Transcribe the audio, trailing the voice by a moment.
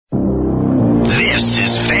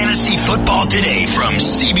It's Fantasy Football Today from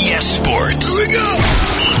CBS Sports. Here we go.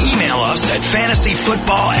 Email us at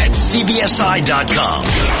fantasyfootball@cbsi.com.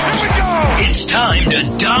 Here we go. It's time to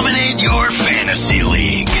dominate your fantasy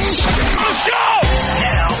league. Let's go.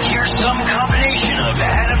 Now, here's some combination of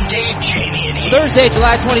Adam, Dave, Jamie, and Heath. Thursday,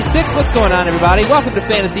 July 26th. What's going on, everybody? Welcome to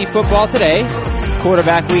Fantasy Football Today.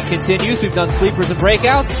 Quarterback week continues. We've done sleepers and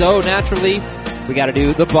breakouts, so naturally, we gotta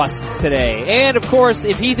do the busts today. And of course,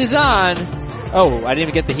 if Heath is on, I didn't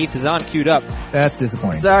even get the Heath is on queued up. That's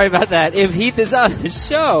disappointing. Sorry about that. If Heath is on the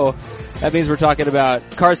show, that means we're talking about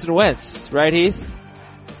Carson Wentz, right, Heath?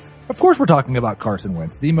 Of course we're talking about Carson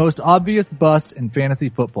Wentz, the most obvious bust in fantasy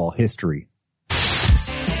football history. The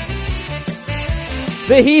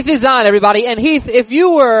Heath is on, everybody. And Heath, if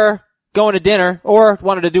you were going to dinner or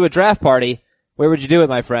wanted to do a draft party, where would you do it,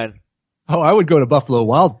 my friend? Oh, I would go to Buffalo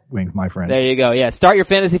Wild Wings, my friend. There you go. Yeah, start your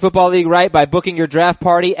fantasy football league right by booking your draft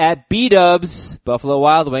party at B-Dubs, Buffalo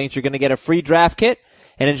Wild Wings. You're going to get a free draft kit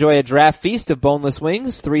and enjoy a draft feast of boneless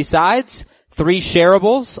wings, 3 sides, 3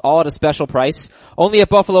 shareables, all at a special price. Only at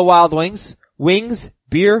Buffalo Wild Wings. Wings,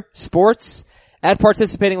 beer, sports, at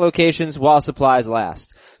participating locations while supplies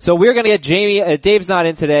last. So we're going to get Jamie, Dave's not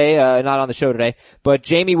in today, not on the show today, but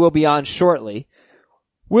Jamie will be on shortly.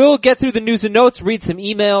 We'll get through the news and notes, read some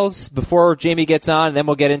emails before Jamie gets on, and then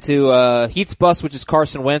we'll get into Heath's bust, which is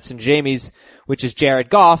Carson Wentz, and Jamie's, which is Jared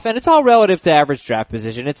Goff, and it's all relative to average draft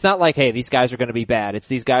position. It's not like, hey, these guys are going to be bad. It's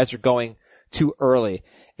these guys are going too early.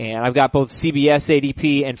 And I've got both CBS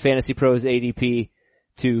ADP and Fantasy Pros ADP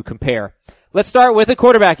to compare. Let's start with a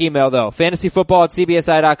quarterback email, though.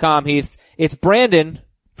 Fantasyfootball@cbsi.com, Heath. It's Brandon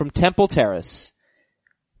from Temple Terrace.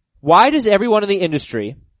 Why does everyone in the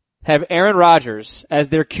industry have Aaron Rodgers as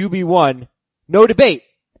their QB1? No debate.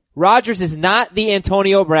 Rodgers is not the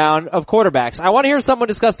Antonio Brown of quarterbacks. I want to hear someone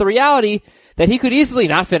discuss the reality that he could easily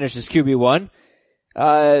not finish as QB1,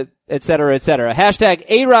 et cetera, et cetera. Hashtag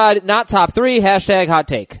A-Rod, not top 3. Hashtag hot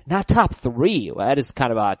take. Not top 3. Well, that is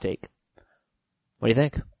kind of a hot take. What do you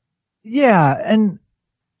think? Yeah, and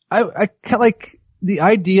I like the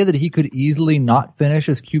idea that he could easily not finish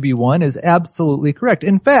as QB1 is absolutely correct.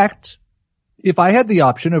 In fact, if I had the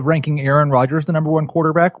option of ranking Aaron Rodgers the number 1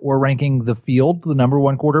 quarterback or ranking the field the number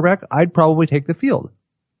 1 quarterback, I'd probably take the field.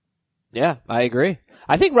 Yeah, I agree.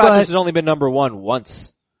 I think Rodgers has only been number 1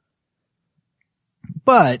 once.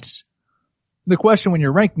 But the question when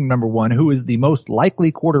you're ranking number 1, who is the most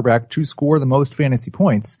likely quarterback to score the most fantasy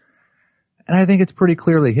points? And I think it's pretty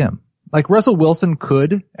clearly him. Like Russell Wilson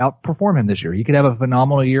could outperform him this year. He could have a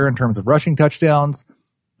phenomenal year in terms of rushing touchdowns.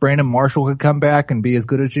 Brandon Marshall could come back and be as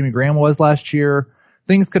good as Jimmy Graham was last year.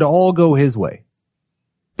 Things could all go his way.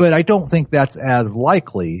 But I don't think that's as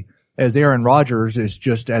likely as Aaron Rodgers is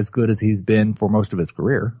just as good as he's been for most of his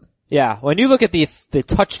career. Yeah, when you look at the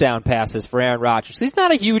touchdown passes for Aaron Rodgers, he's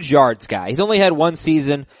not a huge yards guy. He's only had 1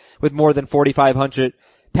 season with more than 4,500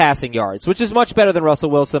 passing yards, which is much better than Russell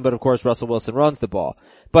Wilson, but of course Russell Wilson runs the ball.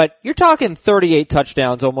 But you're talking 38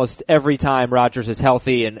 touchdowns almost every time Rodgers is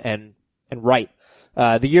healthy and right.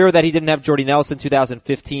 The year that he didn't have Jordy Nelson,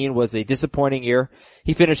 2015, was a disappointing year.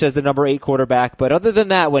 He finished as the number 8 quarterback, but other than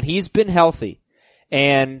that, when he's been healthy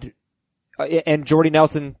and Jordy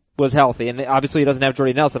Nelson was healthy, and obviously he doesn't have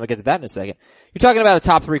Jordy Nelson, I'll get to that in a second. You're talking about a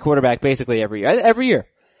top 3 quarterback basically every year.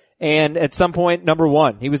 And at some point, number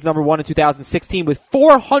 1. He was number 1 in 2016 with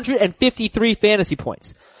 453 fantasy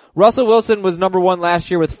points. Russell Wilson was number 1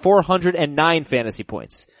 last year with 409 fantasy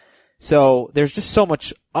points. So there's just so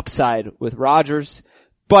much upside with Rodgers.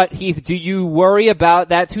 But Heath, do you worry about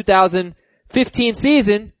that 2015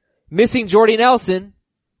 season missing Jordy Nelson?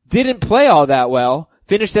 Didn't play all that well.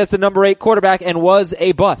 Finished as the number 8 quarterback and was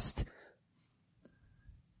a bust.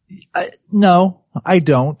 No, I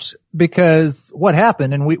don't, because what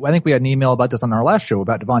happened, and I think we had an email about this on our last show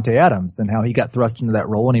about Davante Adams and how he got thrust into that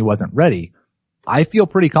role and he wasn't ready. I feel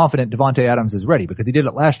pretty confident Davante Adams is ready because he did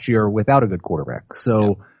it last year without a good quarterback.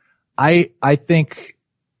 So yeah. I think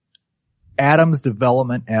Adams'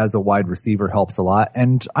 development as a wide receiver helps a lot.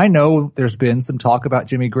 And I know there's been some talk about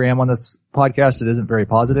Jimmy Graham on this podcast that isn't very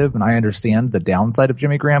positive, and I understand the downside of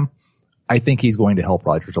Jimmy Graham. I think he's going to help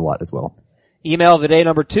Rodgers a lot as well. Email of the day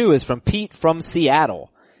number 2 is from Pete from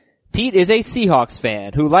Seattle. Pete is a Seahawks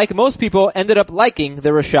fan who, like most people, ended up liking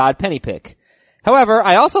the Rashad Penny pick. However,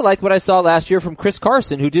 I also liked what I saw last year from Chris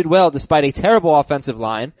Carson, who did well despite a terrible offensive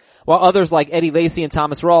line, while others like Eddie Lacy and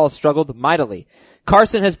Thomas Rawls struggled mightily.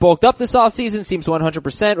 Carson has bulked up this offseason, seems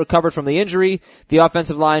 100% recovered from the injury. The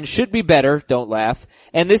offensive line should be better, don't laugh.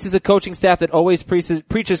 And this is a coaching staff that always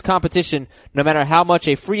preaches competition no matter how much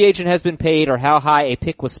a free agent has been paid or how high a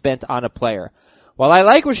pick was spent on a player. While I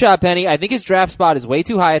like Rashad Penny, I think his draft spot is way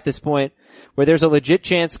too high at this point. where there's a legit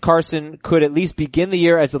chance Carson could at least begin the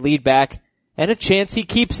year as the lead back and a chance he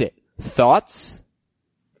keeps it. Thoughts?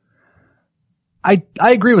 I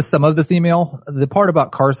agree with some of this email. The part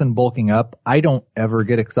about Carson bulking up, I don't ever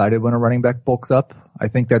get excited when a running back bulks up. I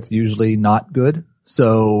think that's usually not good.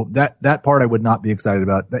 So that part I would not be excited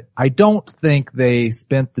about. I don't think they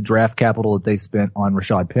spent the draft capital that they spent on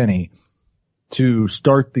Rashad Penny to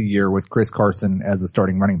start the year with Chris Carson as the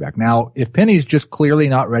starting running back. Now, if Penny's just clearly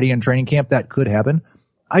not ready in training camp, that could happen.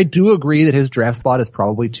 I do agree that his draft spot is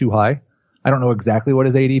probably too high. I don't know exactly what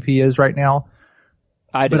his ADP is right now.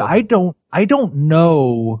 But I don't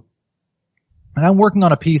know, and I'm working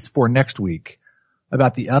on a piece for next week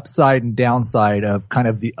about the upside and downside of kind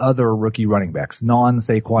of the other rookie running backs,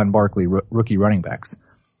 non-Saquon Barkley rookie running backs.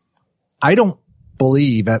 I don't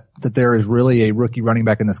believe that there is really a rookie running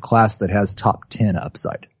back in this class that has top 10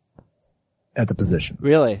 upside at the position.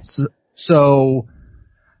 Really? So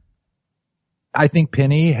I think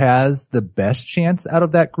Penny has the best chance out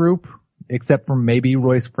of that group, except for maybe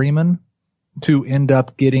Royce Freeman, to end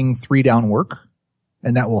up getting 3-down work,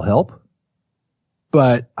 and that will help.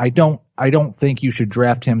 But I don't think you should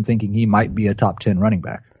draft him thinking he might be a top 10 running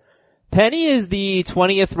back. Penny is the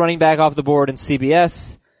 20th running back off the board in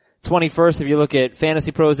CBS, 21st if you look at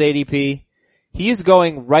Fantasy Pros ADP. He is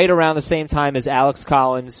going right around the same time as Alex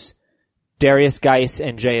Collins, Darius Geis,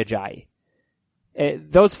 and Jay Ajayi.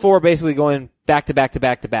 Those four basically going back to back to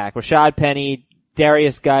back to back. Rashad Penny,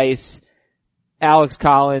 Darius Geis, Alex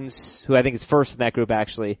Collins, who I think is first in that group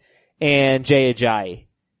actually, and Jay Ajayi.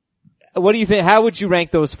 What do you think? How would you rank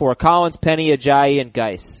those four? Collins, Penny, Ajayi, and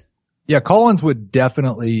Geis. Yeah, Collins would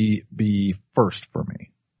definitely be first for me.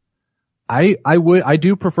 I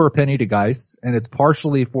do prefer Penny to Geis, and it's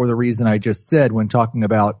partially for the reason I just said when talking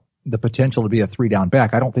about the potential to be a 3-down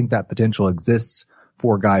back. I don't think that potential exists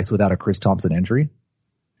for Geis without a Chris Thompson injury.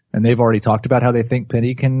 And they've already talked about how they think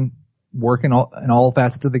Penny can work in all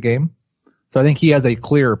facets of the game. So I think he has a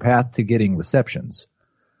clear path to getting receptions.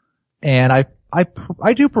 And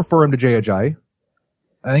I do prefer him to Jay Ajayi.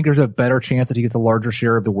 I think there's a better chance that he gets a larger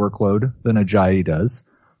share of the workload than Ajayi does.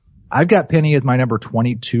 I've got Penny as my number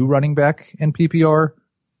 22 running back in PPR.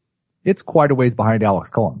 It's quite a ways behind Alex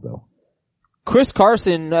Collins though. Chris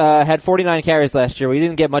Carson had 49 carries last year. We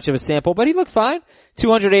didn't get much of a sample, but he looked fine.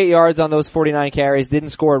 208 yards on those 49 carries. Didn't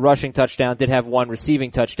score a rushing touchdown. Did have one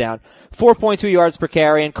receiving touchdown. 4.2 yards per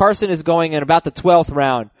carry. And Carson is going in about the 12th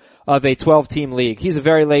round of a 12-team league. He's a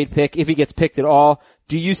very late pick, if he gets picked at all.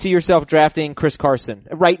 Do you see yourself drafting Chris Carson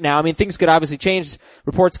right now? I mean, things could obviously change.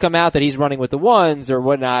 Reports come out that he's running with the ones or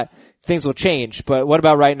whatnot. Things will change. But what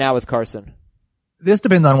about right now with Carson? This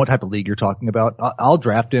depends on what type of league you're talking about. I'll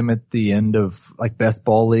draft him at the end of like best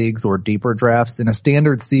ball leagues or deeper drafts. In a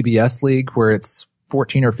standard CBS league where it's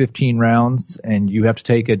 14 or 15 rounds and you have to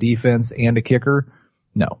take a defense and a kicker,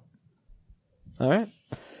 no. All right.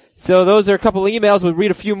 So those are a couple of emails. We'll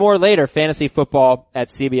read a few more later.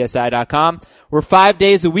 fantasyfootball@cbsi.com. We're 5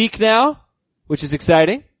 days a week now, which is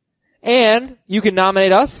exciting. And you can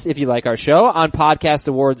nominate us if you like our show on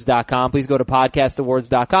podcastawards.com. Please go to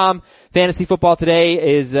podcastawards.com. Fantasy Football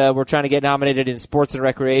Today is, we're trying to get nominated in sports and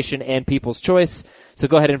recreation and People's Choice. So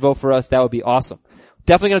go ahead and vote for us. That would be awesome.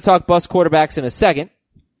 Definitely going to talk bust quarterbacks in a second.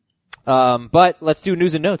 But let's do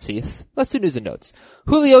news and notes, Heath. Let's do news and notes.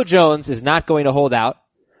 Julio Jones is not going to hold out.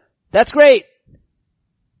 That's great.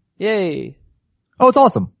 Yay. Oh, it's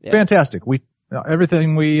awesome. Yeah. Fantastic.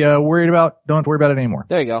 Everything we worried about, don't have to worry about it anymore.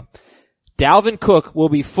 There you go. Dalvin Cook will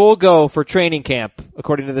be full go for training camp,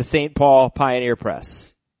 according to the St. Paul Pioneer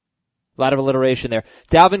Press. A lot of alliteration there.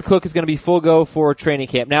 Dalvin Cook is going to be full go for training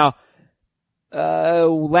camp. Now,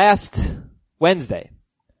 last Wednesday,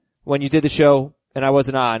 when you did the show and I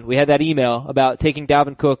wasn't on, we had that email about taking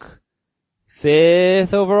Dalvin Cook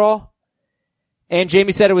 5th overall. And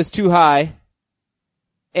Jamie said it was too high.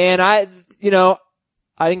 And I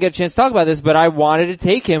didn't get a chance to talk about this, but I wanted to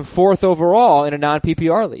take him 4th overall in a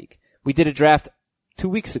non-PPR league. We did a draft 2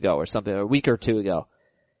 weeks ago or something, or a week or two ago.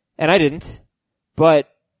 And I didn't. But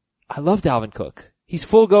I love Dalvin Cook. He's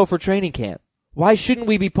full go for training camp. Why shouldn't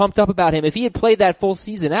we be pumped up about him? If he had played that full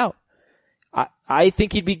season out, I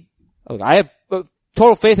think he'd be, I have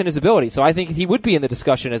total faith in his ability, so I think he would be in the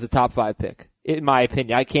discussion as a top 5 pick, in my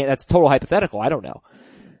opinion. that's total hypothetical. I don't know.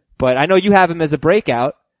 But I know you have him as a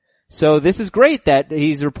breakout. So this is great that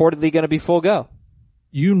he's reportedly going to be full go.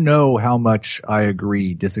 You know how much I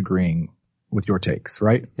agree disagreeing with your takes,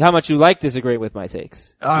 right? How much you like disagreeing with my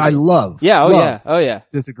takes. I love. Yeah.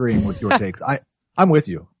 Disagreeing with your takes. I'm with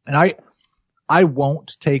you. And I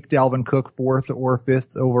won't take Dalvin Cook 4th or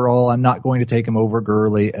 5th overall. I'm not going to take him over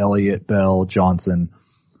Gurley, Elliott, Bell, Johnson.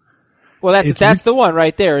 Well, that's the one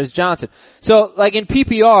right there is Johnson. So, like in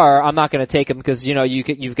PPR, I'm not going to take him because,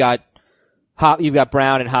 you've got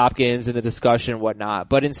Brown and Hopkins in the discussion and whatnot.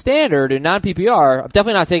 But in standard, in non-PPR, I'm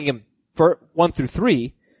definitely not taking him for 1 through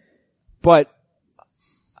 3. But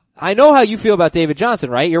I know how you feel about David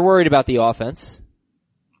Johnson, right? You're worried about the offense.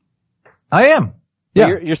 I am.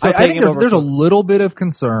 Yeah. You're still I taking think him there's a over. little bit of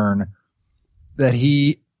concern that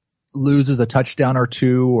he loses a touchdown or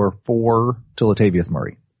 2 or 4 to Latavius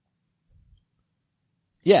Murray.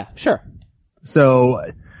 Yeah, sure. So,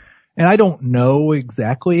 and I don't know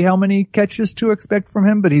exactly how many catches to expect from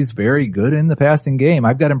him, but he's very good in the passing game.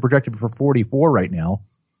 I've got him projected for 44 right now.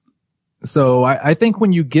 So I think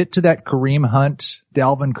when you get to that Kareem Hunt,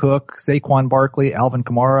 Dalvin Cook, Saquon Barkley, Alvin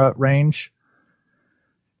Kamara range,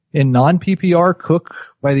 in non-PPR, Cook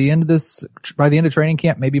by the end of training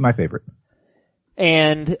camp may be my favorite.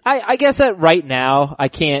 And I guess that right now I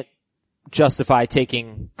can't justify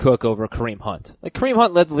taking Cook over Kareem Hunt. Like Kareem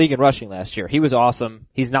Hunt led the league in rushing last year. He was awesome.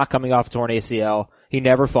 He's not coming off a torn ACL. He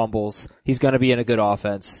never fumbles. He's going to be in a good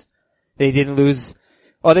offense. They did lose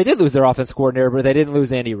their offense coordinator, but they didn't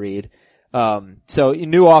lose Andy Reid. So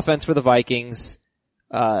new offense for the Vikings.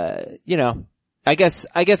 I guess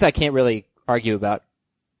I can't really argue about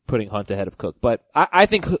putting Hunt ahead of Cook, but I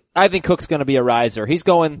think Cook's going to be a riser. He's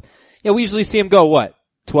going, we usually see him go what?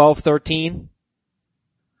 12, 13?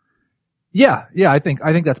 Yeah, I think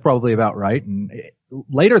that's probably about right. And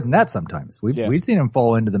later than that sometimes. We've seen him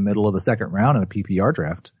fall into the middle of the second round in a PPR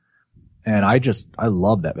draft. And I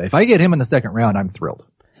love that. If I get him in the second round, I'm thrilled.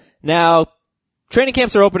 Now, training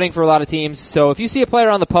camps are opening for a lot of teams, so if you see a player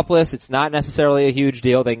on the PUP list, it's not necessarily a huge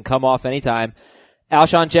deal. They can come off anytime.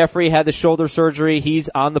 Alshon Jeffrey had the shoulder surgery. He's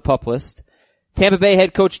on the PUP list. Tampa Bay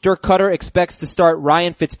head coach Dirk Cutter expects to start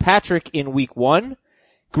Ryan Fitzpatrick in week 1.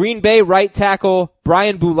 Green Bay right tackle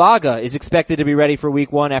Brian Bulaga is expected to be ready for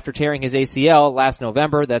week 1 after tearing his ACL last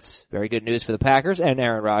November. That's very good news for the Packers and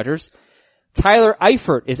Aaron Rodgers. Tyler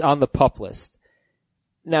Eifert is on the PUP list.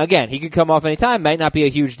 Now again, he could come off anytime, might not be a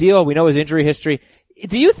huge deal. We know his injury history.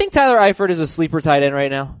 Do you think Tyler Eifert is a sleeper tight end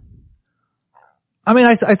right now? I mean,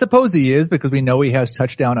 I suppose he is because we know he has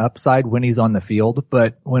touchdown upside when he's on the field,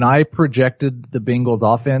 but when I projected the Bengals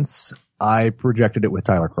offense, I projected it with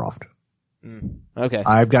Tyler Kroft. Okay.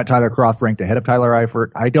 I've got Tyler Kroft ranked ahead of Tyler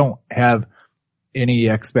Eifert. I don't have any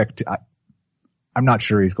I'm not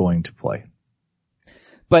sure he's going to play.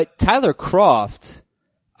 But Tyler Kroft,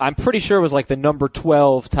 I'm pretty sure was like the number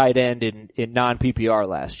 12 tight end in non-PPR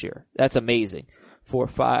last year. That's amazing. 4,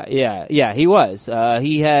 5. Yeah, he was.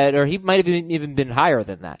 He might have even been higher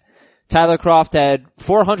than that. Tyler Kroft had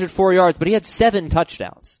 404 yards, but he had 7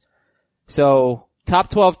 touchdowns. So, top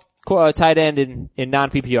 12 tight end in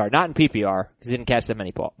non-PPR. Not in PPR, because he didn't catch that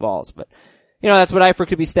many balls. But, that's what Eifert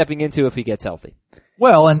could be stepping into if he gets healthy.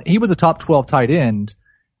 Well, and he was a top 12 tight end,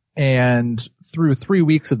 and through 3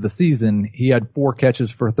 weeks of the season, he had 4 catches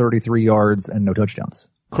for 33 yards and no touchdowns.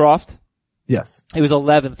 Kroft? Yes. He was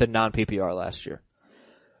 11th in non-PPR last year.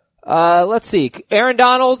 Let's see. Aaron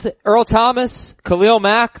Donald, Earl Thomas, Khalil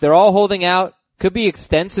Mack, they're all holding out. Could be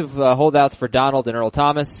extensive holdouts for Donald and Earl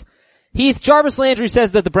Thomas. Heath, Jarvis Landry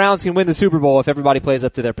says that the Browns can win the Super Bowl if everybody plays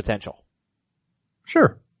up to their potential.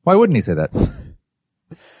 Sure. Why wouldn't he say that?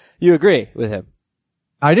 You agree with him?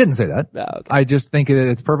 I didn't say that. Oh, okay. I just think that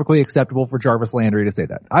it's perfectly acceptable for Jarvis Landry to say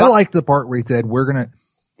that. I liked the part where he said,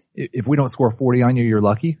 if we don't score 40 on you, you're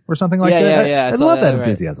lucky, or something like that. Yeah. I love that right.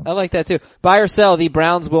 enthusiasm. I like that too. Buy or sell, the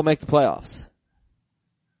Browns will make the playoffs.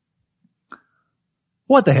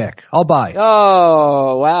 What the heck? I'll buy.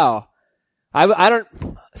 Oh, wow. I don't,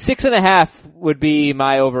 6.5 would be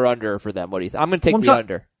my over-under for them. What do you think? I'm gonna take the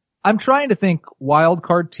under. I'm trying to think wild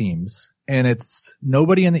card teams, and it's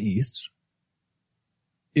nobody in the East.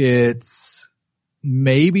 It's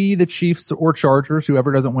maybe the Chiefs or Chargers,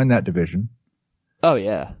 whoever doesn't win that division. Oh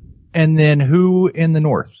yeah. And then who in the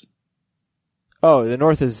North? Oh, I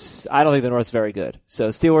don't think the North's very good. So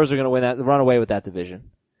Steelers are gonna run away with that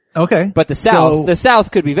division. Okay. But the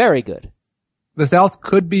South could be very good. The South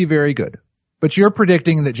could be very good. But you're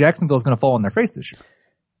predicting that Jacksonville's gonna fall on their face this year.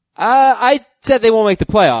 I said they won't make the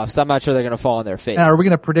playoffs. I'm not sure they're gonna fall on their face. Now, are we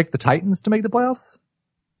gonna predict the Titans to make the playoffs?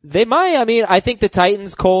 They might. I mean, I think the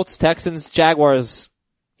Titans, Colts, Texans, Jaguars,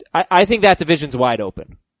 I think that division's wide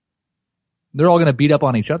open. They're all gonna beat up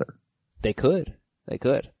on each other. They could.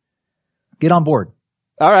 Get on board.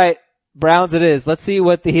 All right. Browns it is. Let's see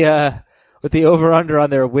what the over-under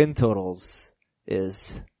on their win totals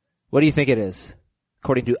is. What do you think it is?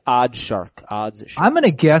 According to OddsShark. I'm gonna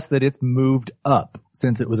guess that it's moved up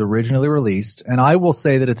since it was originally released, and I will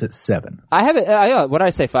say that it's at 7. I have it, what did I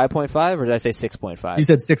say, 5.5 or did I say 6.5? You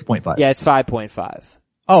said 6.5. Yeah, it's 5.5.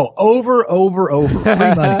 Oh, over. Free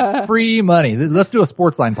money. Free money. Let's do a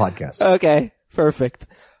Sportsline podcast. Okay, perfect.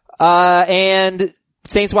 And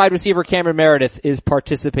Saints wide receiver Cameron Meredith is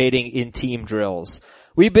participating in team drills.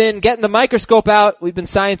 We've been getting the microscope out. We've been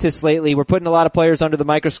scientists lately. We're putting a lot of players under the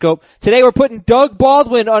microscope. Today we're putting Doug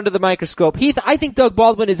Baldwin under the microscope. Heath, I think Doug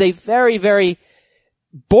Baldwin is a very, very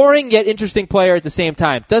boring yet interesting player at the same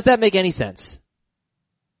time. Does that make any sense?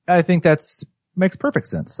 I think makes perfect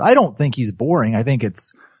sense. I don't think he's boring. I think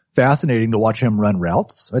it's fascinating to watch him run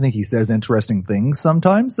routes. I think he says interesting things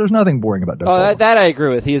sometimes. There's nothing boring about Doug Baldwin. That I agree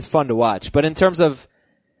with. He is fun to watch. But in terms of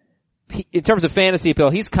fantasy appeal,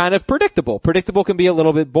 he's kind of predictable. Predictable can be a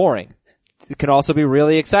little bit boring. It can also be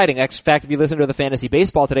really exciting. In fact, if you listen to the Fantasy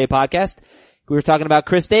Baseball Today podcast, we were talking about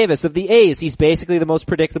Chris Davis of the A's. He's basically the most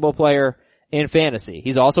predictable player in fantasy.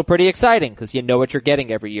 He's also pretty exciting because you know what you're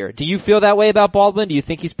getting every year. Do you feel that way about Baldwin? Do you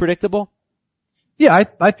think he's predictable? Yeah,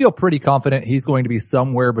 I feel pretty confident he's going to be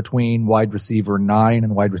somewhere between wide receiver 9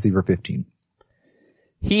 and wide receiver 15.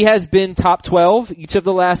 He has been top 12 each of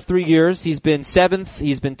the last 3 years. He's been 7th,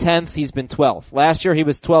 he's been 10th, he's been 12th. Last year he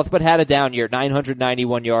was 12th but had a down year,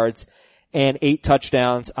 991 yards and 8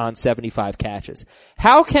 touchdowns on 75 catches.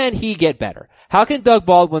 How can he get better? How can Doug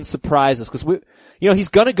Baldwin surprise us? Because he's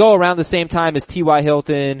gonna go around the same time as T.Y.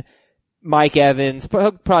 Hilton, Mike Evans,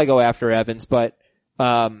 he'll probably go after Evans, but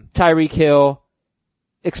Tyreek Hill,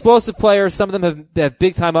 explosive players, some of them have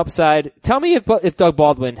big time upside. Tell me if Doug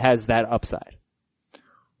Baldwin has that upside.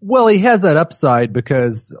 Well, he has that upside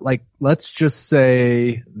because, let's just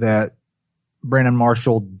say that Brandon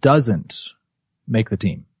Marshall doesn't make the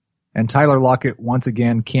team. And Tyler Lockett, once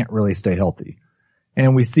again, can't really stay healthy.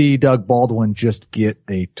 And we see Doug Baldwin just get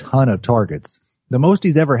a ton of targets. The most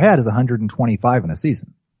he's ever had is 125 in a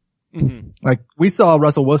season. Mm-hmm. We saw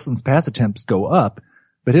Russell Wilson's pass attempts go up,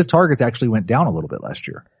 but his targets actually went down a little bit last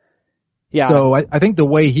year. Yeah. So I think the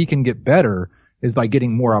way he can get better is by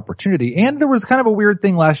getting more opportunity. And there was kind of a weird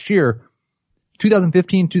thing last year.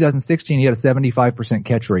 2015, 2016, he had a 75%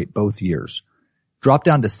 catch rate both years. Dropped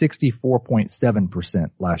down to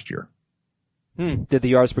 64.7% last year. Did the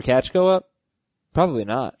yards per catch go up? Probably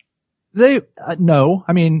not. No.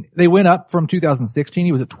 I mean, they went up from 2016.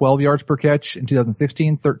 He was at 12 yards per catch in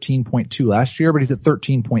 2016, 13.2 last year, but he's at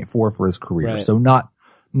 13.4 for his career. Right. So not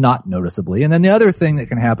noticeably. And then the other thing that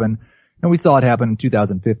can happen, and we saw it happen in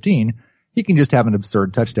 2015, he can just have an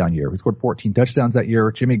absurd touchdown year. He scored 14 touchdowns that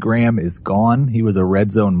year. Jimmy Graham is gone. He was a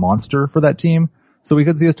red zone monster for that team. So we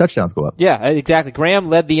could see his touchdowns go up. Yeah, exactly. Graham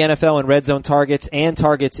led the NFL in red zone targets and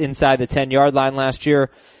targets inside the 10-yard line last year.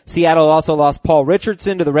 Seattle also lost Paul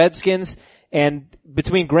Richardson to the Redskins. And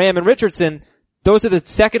between Graham and Richardson, those are the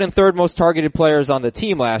second and third most targeted players on the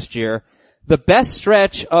team last year. The best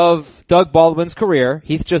stretch of Doug Baldwin's career,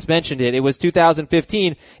 Heath just mentioned it, it was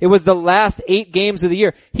 2015. It was the last 8 games of the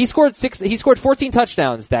year. He scored 14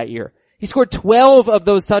 touchdowns that year. He scored 12 of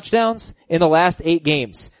those touchdowns in the last 8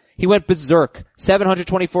 games. He went berserk.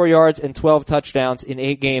 724 yards and 12 touchdowns in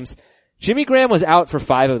 8 games. Jimmy Graham was out for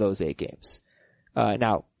 5 of those 8 games.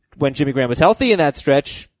 Now, when Jimmy Graham was healthy in that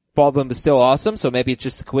stretch, Baldwin was still awesome, so maybe it's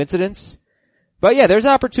just a coincidence. But yeah, there's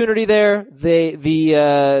opportunity there. The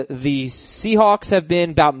Seahawks have been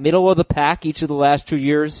about middle of the pack each of the last 2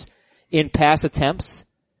 years in pass attempts.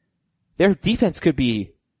 Their defense could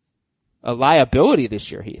be a liability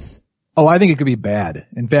this year, Heath. Oh, I think it could be bad.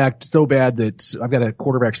 In fact, so bad that I've got a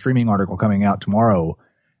quarterback streaming article coming out tomorrow,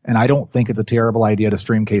 and I don't think it's a terrible idea to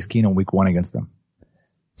stream Case Keenum week 1 against them.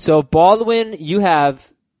 So Baldwin, you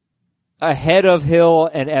have ahead of Hill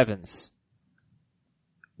and Evans.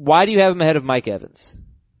 Why do you have him ahead of Mike Evans?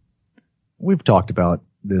 We've talked about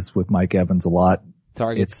this with Mike Evans a lot.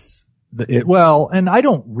 Targets. And I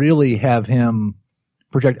don't really have him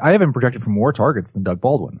I have him projected for more targets than Doug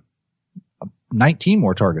Baldwin. 19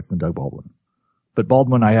 more targets than Doug Baldwin. But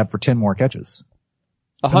Baldwin I have for 10 more catches.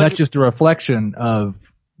 And that's just a reflection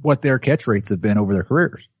of what their catch rates have been over their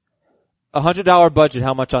careers. $100 budget,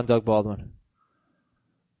 how much on Doug Baldwin?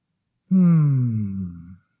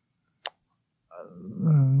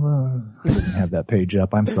 I didn't have that page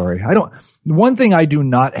up. I'm sorry. One thing I do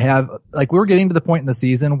not have, we're getting to the point in the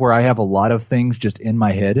season where I have a lot of things just in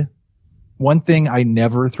my head. One thing I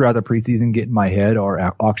never throughout the preseason get in my head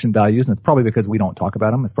are auction values, and it's probably because we don't talk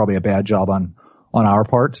about them. It's probably a bad job on our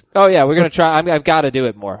part. Oh yeah, we're gonna try. I've got to do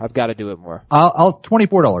it more. I'll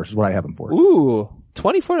 $24 is what I have them for. Ooh,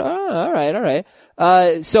 24. Oh, all right.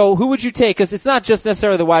 So who would you take? Because it's not just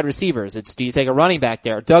necessarily the wide receivers. It's do you take a running back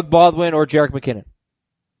there, Doug Baldwin or Jerick McKinnon?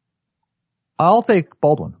 I'll take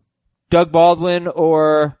Baldwin. Doug Baldwin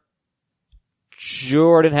or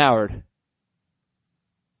Jordan Howard?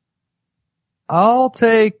 I'll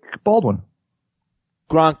take Baldwin.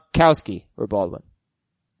 Gronkowski or Baldwin?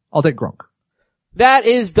 I'll take Gronk. That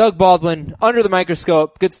is Doug Baldwin under the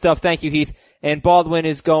microscope. Good stuff. Thank you, Heath. And Baldwin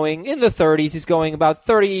is going in the 30s. He's going about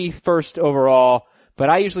 31st overall, but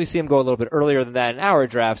I usually see him go a little bit earlier than that in our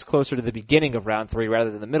drafts, closer to the beginning of round 3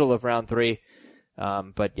 rather than the middle of round 3.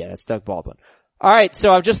 But yeah, that's Doug Baldwin. All right,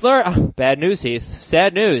 so I've just learned, bad news, Heath.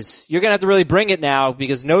 Sad news. You're gonna have to really bring it now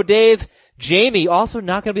because no Dave, Jamie also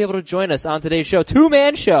not gonna be able to join us on today's show.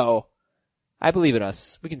 2-man show. I believe in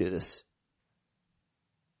us. We can do this.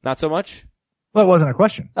 Not so much? Well, it wasn't a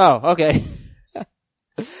question. Oh, okay.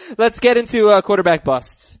 Let's get into quarterback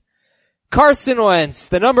busts. Carson Wentz,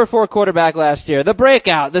 the number 4 quarterback last year, the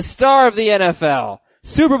breakout, the star of the NFL,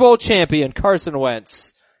 Super Bowl champion Carson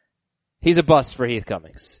Wentz. He's a bust for Heath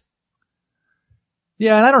Cummings.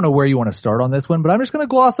 Yeah, and I don't know where you want to start on this one, but I'm just going to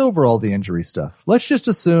gloss over all the injury stuff. Let's just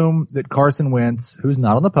assume that Carson Wentz, who's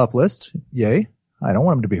not on the PUP list, yay, I don't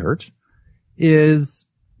want him to be hurt, is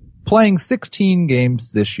playing 16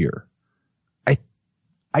 games this year.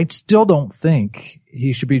 I still don't think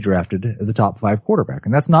he should be drafted as a top 5 quarterback.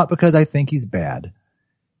 And that's not because I think he's bad.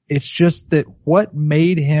 It's just that what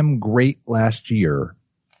made him great last year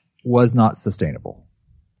was not sustainable.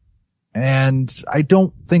 And I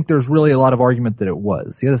don't think there's really a lot of argument that it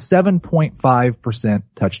was. He had a 7.5%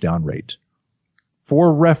 touchdown rate.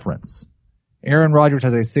 For reference, Aaron Rodgers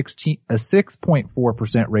has a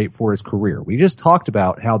 6.4% rate for his career. We just talked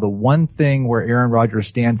about how the one thing where Aaron Rodgers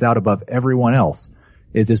stands out above everyone else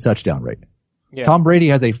is his touchdown rate. Yeah. Tom Brady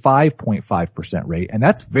has a 5.5% rate, and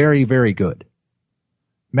that's very, very good.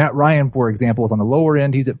 Matt Ryan, for example, is on the lower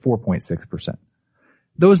end. He's at 4.6%.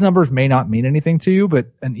 Those numbers may not mean anything to you, but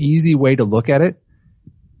an easy way to look at it,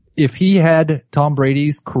 if he had Tom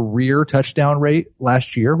Brady's career touchdown rate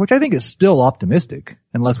last year, which I think is still optimistic,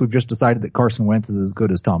 unless we've just decided that Carson Wentz is as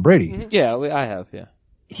good as Tom Brady. Mm-hmm. Yeah, I have, yeah.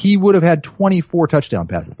 He would have had 24 touchdown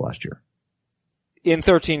passes last year. In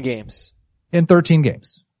 13 games. In 13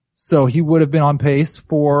 games. So he would have been on pace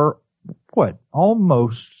for,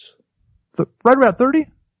 almost, right around 30?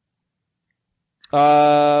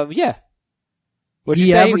 Yeah.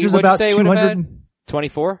 He averages about 200.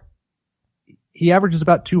 24? He averages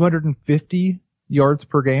about 250 yards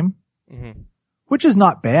per game, mm-hmm. which is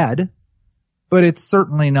not bad, but it's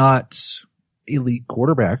certainly not elite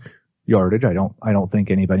quarterback yardage. I don't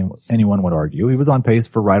think anyone would argue. He was on pace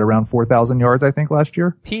for right around 4,000 yards, I think, last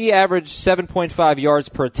year. He averaged 7.5 yards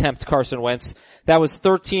per attempt, Carson Wentz. That was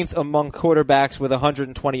 13th among quarterbacks with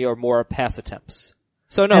 120 or more pass attempts.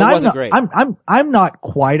 So no, it wasn't great. I'm not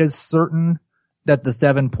quite as certain that the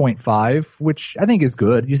 7.5, which I think is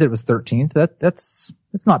good. You said it was 13th. It's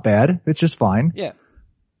not bad. It's just fine. Yeah.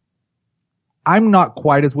 I'm not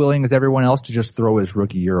quite as willing as everyone else to just throw his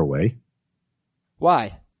rookie year away.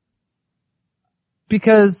 Why?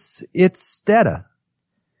 Because it's data.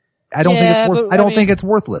 I don't think it's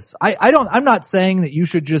worthless. I'm not saying that you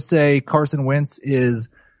should just say Carson Wentz is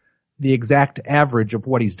the exact average of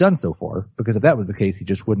what he's done so far, because if that was the case, he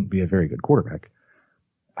just wouldn't be a very good quarterback.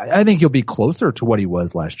 I think he'll be closer to what he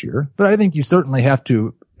was last year, but I think you certainly have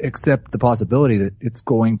to accept the possibility that it's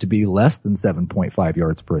going to be less than 7.5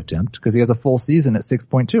 yards per attempt because he has a full season at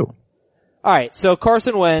 6.2. All right, so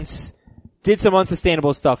Carson Wentz did some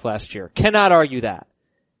unsustainable stuff last year. Cannot argue that.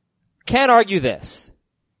 Can argue this.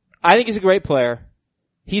 I think he's a great player.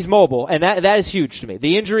 He's mobile, and that is huge to me.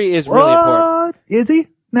 The injury is really important. Is he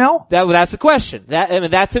now? That's the question.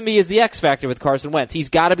 That to me is the X factor with Carson Wentz. He's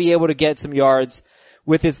got to be able to get some yards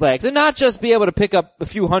with his legs, and not just be able to pick up a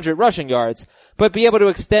few hundred rushing yards, but be able to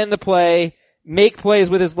extend the play, make plays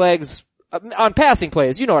with his legs on passing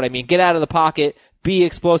plays. You know what I mean? Get out of the pocket, be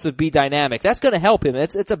explosive, be dynamic. That's going to help him.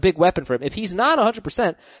 It's a big weapon for him. If he's not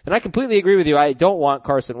 100%, then I completely agree with you. I don't want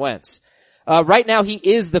Carson Wentz. Right now he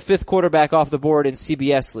is the 5th quarterback off the board in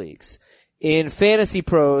CBS leagues. In Fantasy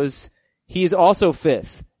Pros, he's also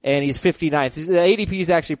 5th, and he's 59th. The ADP is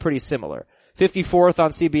actually pretty similar. 54th on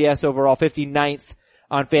CBS overall, 59th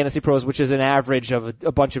on Fantasy Pros, which is an average of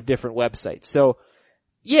a bunch of different websites. So,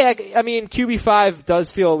 yeah, I mean, QB5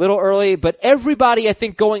 does feel a little early, but everybody, I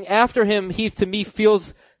think, going after him, Heath, to me,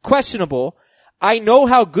 feels questionable. I know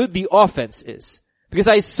how good the offense is, because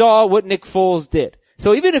I saw what Nick Foles did.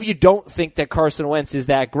 So even if you don't think that Carson Wentz is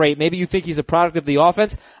that great, maybe you think he's a product of the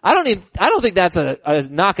offense, I don't think that's a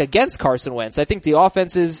knock against Carson Wentz. I think the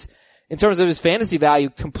offense is, in terms of his fantasy value,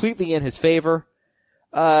 completely in his favor.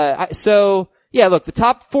 Yeah, look, the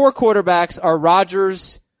top 4 quarterbacks are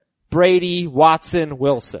Rodgers, Brady, Watson,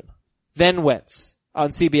 Wilson. Then Wentz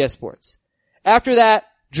on CBS Sports. After that,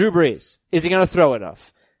 Drew Brees. Is he going to throw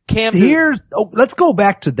enough? Let's go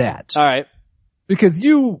back to that. All right. Because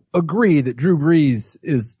you agree that Drew Brees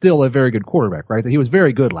is still a very good quarterback, right? That he was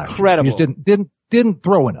very good last Incredible. year. He just didn't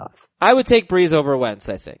throw enough. I would take Brees over Wentz,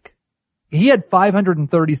 I think. He had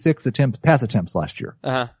 536 pass attempts last year.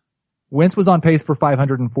 Uh-huh. Wentz was on pace for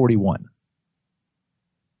 541.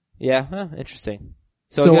 Yeah, interesting.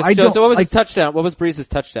 So So what was his touchdown? What was Brees'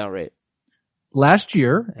 touchdown rate? Last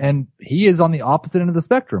year, and he is on the opposite end of the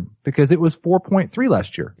spectrum because it was 4.3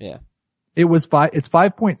 last year. Yeah. It's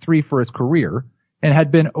 5.3 for his career and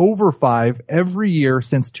had been over 5 every year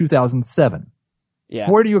since 2007. Yeah.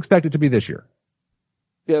 Where do you expect it to be this year?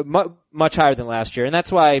 Yeah, much higher than last year. And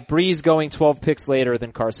that's why Brees going 12 picks later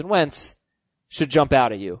than Carson Wentz should jump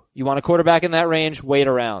out at you. You want a quarterback in that range? Wait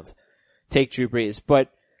around. Take Drew Brees. But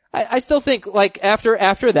I still think, like,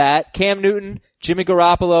 after that, Cam Newton, Jimmy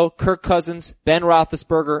Garoppolo, Kirk Cousins, Ben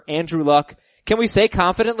Roethlisberger, Andrew Luck, can we say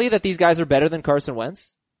confidently that these guys are better than Carson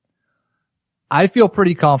Wentz? I feel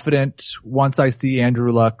pretty confident once I see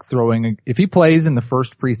Andrew Luck throwing, if he plays in the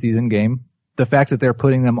first preseason game, the fact that they're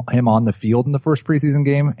putting him on the field in the first preseason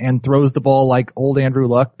game and throws the ball like old Andrew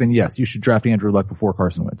Luck, then yes, you should draft Andrew Luck before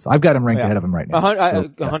Carson Wentz. I've got him ranked ahead of him right now.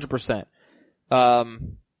 100%.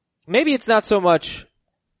 Maybe it's not so much,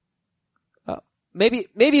 maybe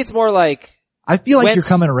it's more like, I feel like Wentz, you're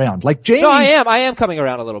coming around. Like Jamie. No, I am coming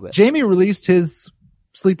around a little bit. Jamie released his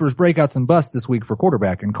sleepers, breakouts, and busts this week for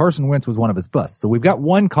quarterback, and Carson Wentz was one of his busts. So we've got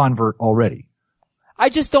one convert already. I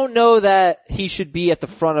just don't know that he should be at the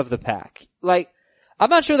front of the pack. Like, I'm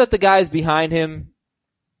not sure that the guys behind him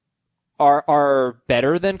are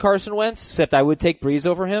better than Carson Wentz, except I would take Brees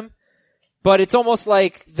over him. But it's almost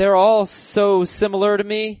like they're all so similar to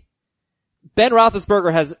me. Ben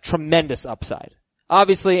Roethlisberger has tremendous upside.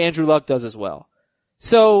 Obviously, Andrew Luck does as well.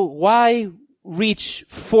 So why reach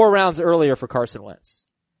 4 rounds earlier for Carson Wentz?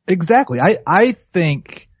 Exactly. I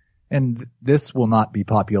think, and this will not be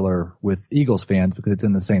popular with Eagles fans because it's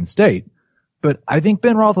in the same state, but I think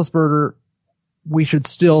Ben Roethlisberger, we should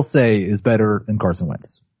still say, is better than Carson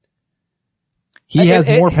Wentz. He has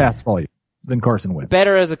more pass volume than Carson Wentz.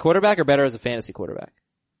 Better as a quarterback or better as a fantasy quarterback?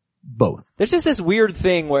 Both. There's just this weird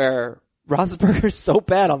thing where Roethlisberger is so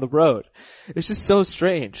bad on the road. It's just so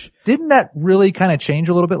strange. Didn't that really kind of change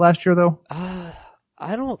a little bit last year though?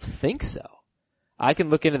 I don't think so. I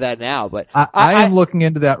can look into that now, but I am looking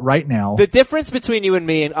into that right now. The difference between you and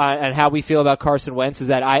me and how we feel about Carson Wentz is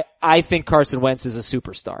that I think Carson Wentz is a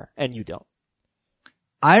superstar and you don't.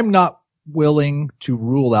 I'm not willing to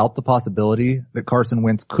rule out the possibility that Carson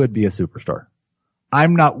Wentz could be a superstar.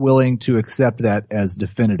 I'm not willing to accept that as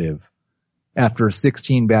definitive after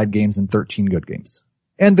 16 bad games and 13 good games.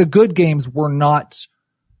 And the good games were not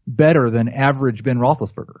better than average Ben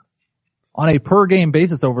Roethlisberger. On a per game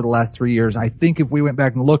basis over the last 3 years, I think if we went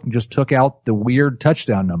back and looked and just took out the weird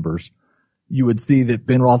touchdown numbers, you would see that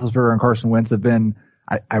Ben Roethlisberger and Carson Wentz have been,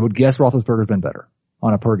 I would guess Roethlisberger's been better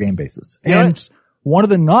on a per game basis. And one of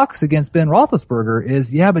the knocks against Ben Roethlisberger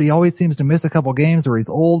is, but he always seems to miss a couple games or he's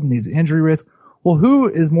old and he's injury risk. Well, who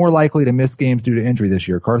is more likely to miss games due to injury this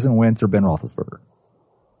year, Carson Wentz or Ben Roethlisberger?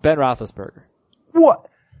 Ben Roethlisberger. What?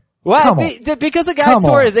 Well, because the guy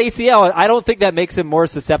tore his ACL, I don't think that makes him more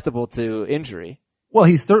susceptible to injury. Well,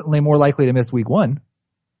 he's certainly more likely to miss week 1.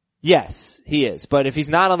 Yes, he is. But if he's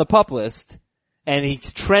not on the PUP list and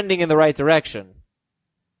he's trending in the right direction,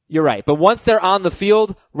 you're right. But once they're on the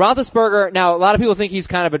field, Roethlisberger, now a lot of people think he's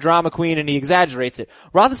kind of a drama queen and he exaggerates it.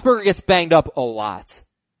 Roethlisberger gets banged up a lot.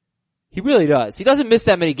 He really does. He doesn't miss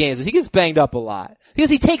that many games, but he gets banged up a lot. Because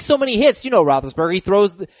he takes so many hits. You know Roethlisberger. He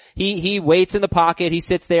throws, he waits in the pocket. He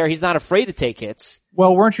sits there. He's not afraid to take hits.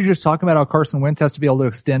 Well, weren't you just talking about how Carson Wentz has to be able to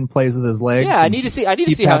extend plays with his legs? Yeah, I need to see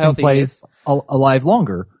how healthy he is. Alive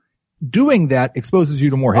longer. Doing that exposes you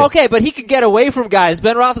to more hits. Okay, but he can get away from guys.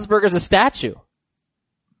 Ben Roethlisberger's a statue.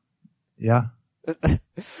 Yeah.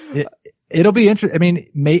 It'll be interesting. I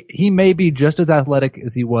mean, he may be just as athletic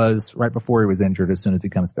as he was right before he was injured as soon as he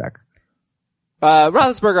comes back.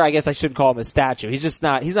 Roethlisberger, I guess I shouldn't call him a statue. He's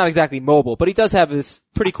not exactly mobile, but he does have this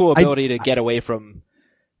pretty cool ability to get away from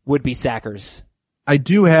would-be sackers. I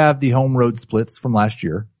do have the home road splits from last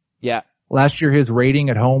year. Yeah. Last year his rating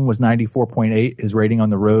at home was 94.8. His rating on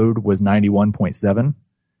the road was 91.7.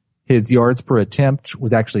 His yards per attempt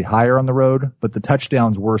was actually higher on the road, but the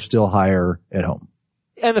touchdowns were still higher at home.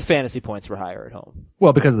 And the fantasy points were higher at home.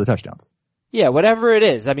 Well, because of the touchdowns. Yeah, whatever it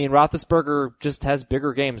is. I mean, Roethlisberger just has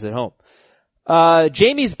bigger games at home.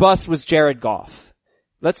 Jamie's bust was Jared Goff.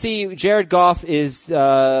 Let's see, Jared Goff is,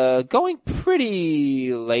 going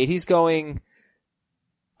pretty late. He's going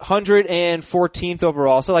 114th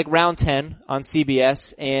overall, so like round 10 on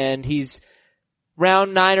CBS, and he's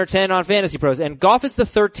round 9 or 10 on Fantasy Pros. And Goff is the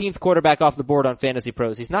 13th quarterback off the board on Fantasy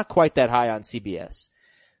Pros. He's not quite that high on CBS.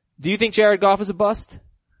 Do you think Jared Goff is a bust?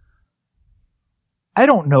 I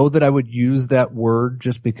don't know that I would use that word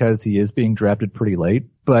just because he is being drafted pretty late,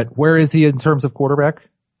 but where is he in terms of quarterback?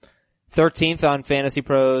 13th on Fantasy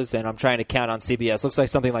Pros, and I'm trying to count on CBS. Looks like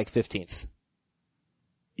something like 15th.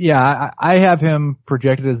 Yeah, I have him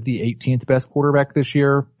projected as the 18th best quarterback this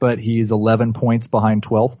year, but he's 11 points behind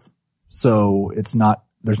 12th. So there's not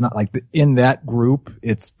like in that group,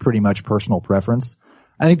 it's pretty much personal preference.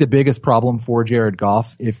 I think the biggest problem for Jared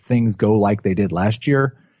Goff, if things go like they did last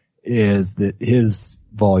year, is that his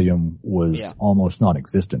volume was almost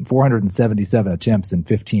non-existent. 477 attempts in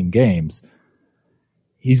 15 games.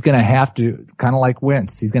 He's going to have to, kind of like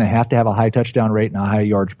Wentz, he's going to have a high touchdown rate and a high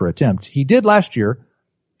yards per attempt. He did last year.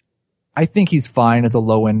 I think he's fine as a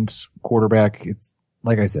low-end quarterback. It's,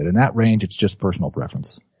 like I said, in that range, it's just personal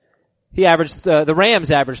preference. He averaged, the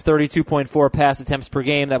Rams averaged 32.4 pass attempts per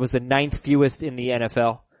game. That was the 9th fewest in the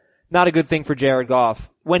NFL. Not a good thing for Jared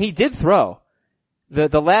Goff. When he did throw,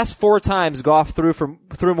 the last 4 times Goff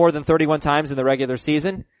threw more than 31 times in the regular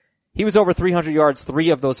season, he was over 300 yards 3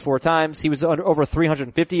 of those 4 times. He was over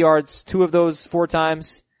 350 yards 2 of those 4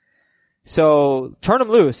 times. So turn him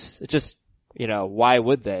loose. It just, why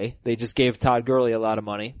would they? They just gave Todd Gurley a lot of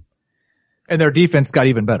money. And their defense got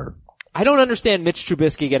even better. I don't understand Mitch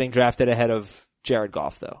Trubisky getting drafted ahead of Jared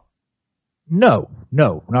Goff though. No,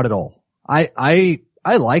 not at all. I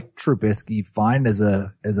like Trubisky fine as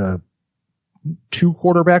a 2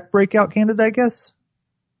 quarterback breakout candidate, I guess.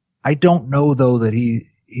 I don't know though that he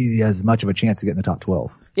has much of a chance to get in the top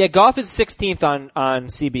 12. Yeah, Goff is 16th on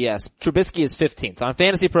CBS. Trubisky is 15th. On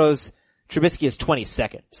Fantasy Pros, Trubisky is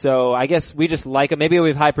 22nd. So I guess we just like him. Maybe we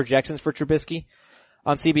have high projections for Trubisky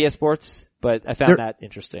on CBS Sports, but I found that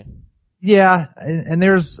interesting. Yeah, and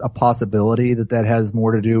there's a possibility that has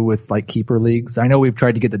more to do with like keeper leagues. I know we've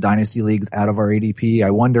tried to get the dynasty leagues out of our ADP.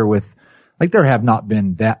 I wonder there have not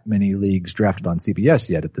been that many leagues drafted on CBS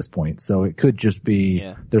yet at this point. So it could just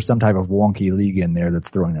be there's some type of wonky league in there that's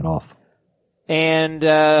throwing that off. And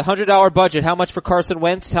 $100 budget. How much for Carson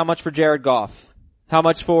Wentz? How much for Jared Goff? How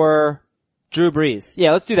much for Drew Brees?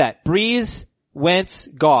 Yeah, let's do that. Brees, Wentz,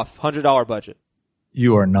 Goff. $100 budget.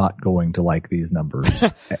 You are not going to like these numbers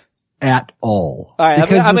at all. All right,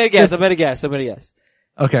 I'm gonna guess.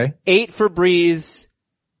 Okay. 8 for Brees,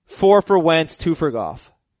 4 for Wentz, 2 for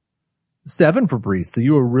Goff. 7 for Brees, so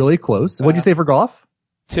you were really close. What'd you say for Goff?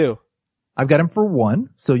 2. I've got him for 1,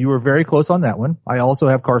 so you were very close on that one. I also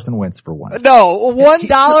have Carson Wentz for 1. No,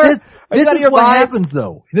 $1? This is what happens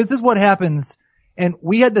though. This is what happens, and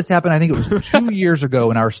we had this happen, I think it was 2 years ago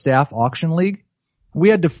in our staff auction league. We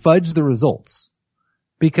had to fudge the results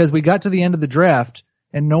because we got to the end of the draft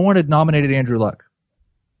and no one had nominated Andrew Luck.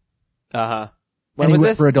 Uh-huh. When was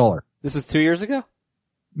this? For $1. This was 2 years ago?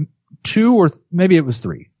 2 or maybe it was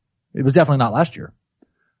 3. It was definitely not last year.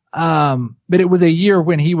 But it was a year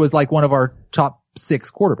when he was like one of our top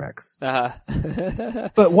 6 quarterbacks. Uh-huh.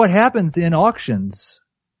 But what happens in auctions,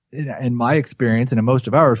 in my experience and in most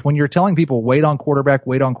of ours, when you're telling people wait on quarterback,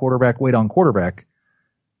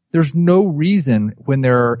 there's no reason when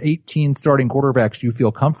there are 18 starting quarterbacks you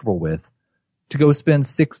feel comfortable with to go spend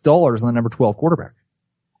 $6 on the number 12 quarterback.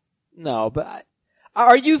 No, but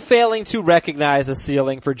are you failing to recognize a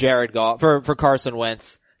ceiling for Jared Goff, for Carson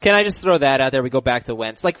Wentz? Can I just throw that out there? We go back to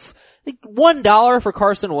Wentz. Like $1 for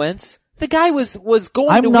Carson Wentz? The guy was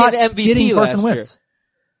going to win MVP last Wentz.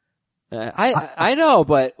 year. I know,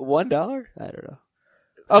 but $1? I don't know.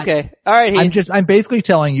 Okay. All right. Heath. I'm basically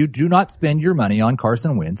telling you, do not spend your money on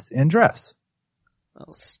Carson Wentz in drafts.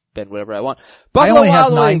 I'll spend whatever I want. Buffalo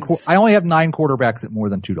Wild Wings. I only have 9 quarterbacks at more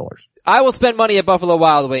than $2. I will spend money at Buffalo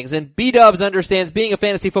Wild Wings, and B-Dubs understands being a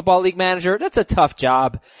fantasy football league manager, that's a tough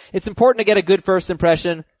job. It's important to get a good first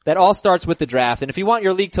impression. That all starts with the draft. And if you want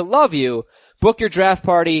your league to love you, book your draft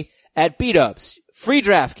party at B-Dubs. Free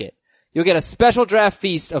draft kit. You'll get a special draft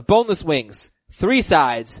feast of boneless wings, 3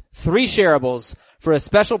 sides, 3 shareables for a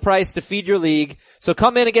special price to feed your league. So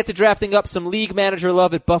come in and get to drafting up some league manager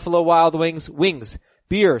love at Buffalo Wild Wings. Wings,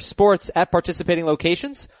 beer, sports at participating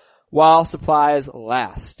locations while supplies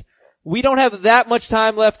last. We don't have that much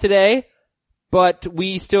time left today, but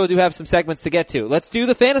we still do have some segments to get to. Let's do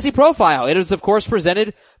the fantasy profile. It is, of course,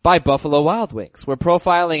 presented by Buffalo Wild Wings. We're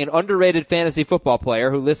profiling an underrated fantasy football player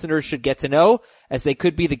who listeners should get to know, as they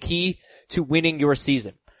could be the key to winning your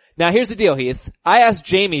season. Now, here's the deal, Heath. I asked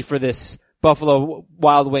Jamie for this Buffalo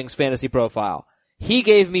Wild Wings fantasy profile. He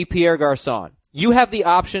gave me Pierre Garçon. You have the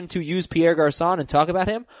option to use Pierre Garçon and talk about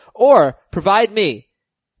him, or provide me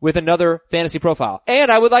with another fantasy profile. And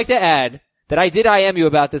I would like to add that I did IM you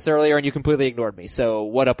about this earlier and you completely ignored me. So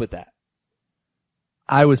what up with that?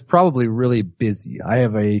 I was probably really busy. I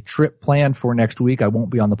have a trip planned for next week. I won't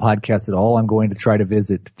be on the podcast at all. I'm going to try to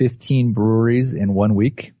visit 15 breweries in 1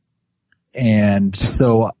 week. And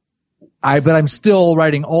so but I'm still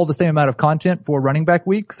writing all the same amount of content for running back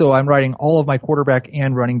week. So I'm writing all of my quarterback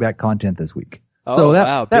and running back content this week. Oh, so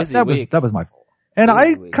wow. Busy week. That was my fault. And Busy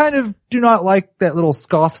I week. kind of do not like that little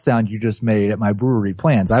scoff sound you just made at my brewery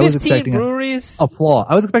plans. I was 15 expecting breweries? applause.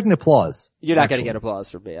 I was expecting applause. You're not going to actually. get applause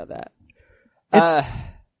from me on that.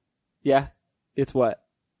 It's- It's what?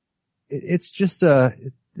 It's just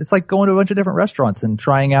it's like going to a bunch of different restaurants and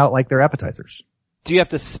trying out like their appetizers. Do you have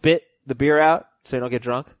to spit the beer out so you don't get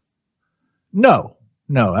drunk? No,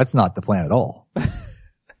 that's not the plan at all.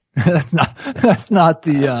 I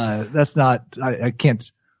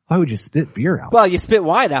can't, why would you spit beer out? Well, you spit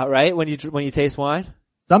wine out, right? When you taste wine?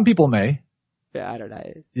 Some people may. Yeah, I don't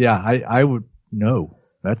know. Yeah, I would, no,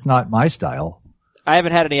 that's not my style. I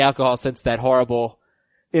haven't had any alcohol since that horrible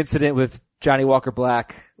incident with Johnny Walker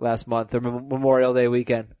Black last month, or Memorial Day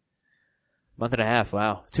weekend. Month and a half,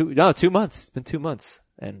 wow. 2 months. It's been 2 months.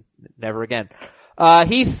 And never again.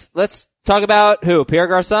 Heath, let's talk about who? Pierre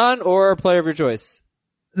Garçon or player of your choice?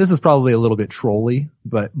 This is probably a little bit trolly,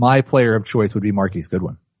 but my player of choice would be Marquise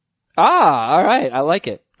Goodwin. Ah, alright. I like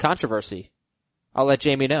it. Controversy. I'll let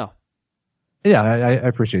Jamie know. Yeah, I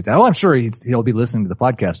appreciate that. Well, I'm sure he'll be listening to the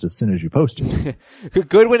podcast as soon as you post it.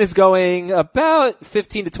 Goodwin is going about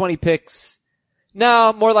 15 to 20 picks.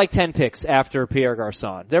 No, more like 10 picks after Pierre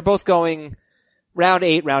Garçon. They're both going round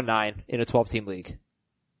 8, round 9 in a 12-team league.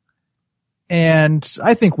 And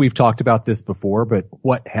I think we've talked about this before, but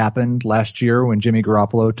what happened last year when Jimmy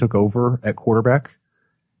Garoppolo took over at quarterback?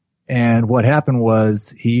 And what happened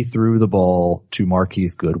was he threw the ball to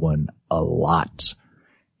Marquise Goodwin a lot.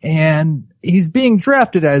 And he's being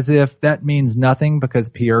drafted as if that means nothing because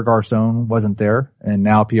Pierre Garçon wasn't there. And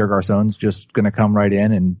now Pierre Garçon's just going to come right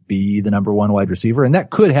in and be the number 1 wide receiver. And that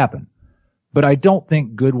could happen. But I don't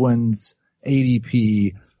think Goodwin's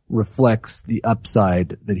ADP reflects the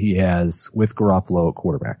upside that he has with Garoppolo at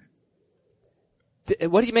quarterback.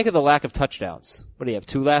 What do you make of the lack of touchdowns? What do you have,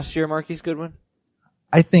 2 last year, Marquise Goodwin?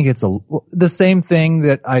 I think it's the same thing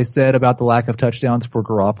that I said about the lack of touchdowns for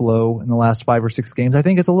Garoppolo in the last 5 or 6 games. I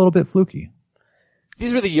think it's a little bit fluky.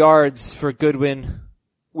 These were the yards for Goodwin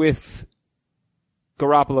with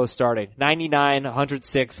Garoppolo starting. 99,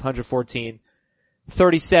 106, 114,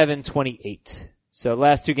 37, 28. So the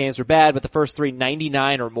last 2 games were bad, but the first 3,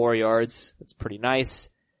 99 or more yards. That's pretty nice.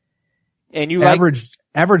 And you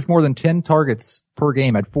averaged more than 10 targets per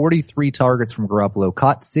game, had 43 targets from Garoppolo,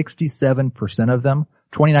 caught 67% of them,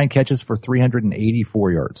 29 catches for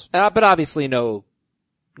 384 yards. But obviously no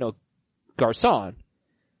Garçon.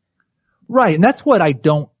 Right, and that's what I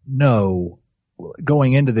don't know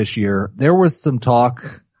going into this year. There was some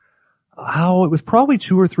talk, it was probably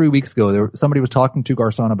 2 or 3 weeks ago, somebody was talking to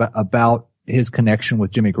Garçon about his connection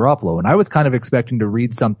with Jimmy Garoppolo, and I was kind of expecting to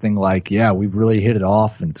read something like, yeah, we've really hit it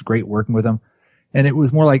off and it's great working with him. And it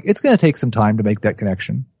was more like, it's going to take some time to make that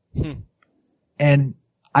connection. And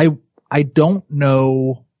I don't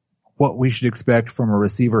know what we should expect from a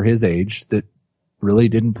receiver his age that really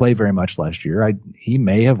didn't play very much last year. He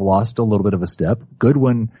may have lost a little bit of a step.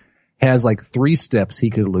 Goodwin has like 3 steps he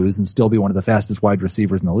could lose and still be one of the fastest wide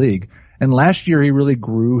receivers in the league. And last year he really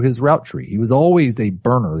grew his route tree. He was always a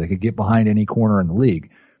burner that could get behind any corner in the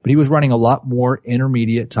league, but he was running a lot more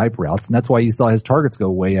intermediate type routes. And that's why you saw his targets go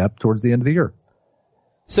way up towards the end of the year.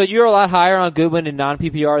 So you're a lot higher on Goodwin in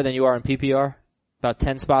non-PPR than you are in PPR? About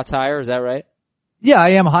 10 spots higher, is that right? Yeah, I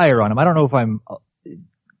am higher on him. I don't know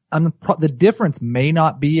if the difference may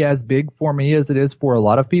not be as big for me as it is for a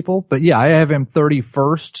lot of people, but yeah, I have him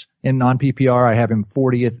 31st in non-PPR. I have him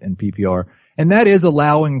 40th in PPR. And that is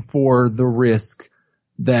allowing for the risk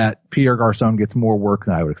that Pierre Garçon gets more work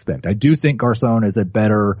than I would expect. I do think Garçon is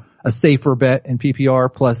a safer bet in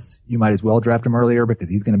PPR, plus you might as well draft him earlier because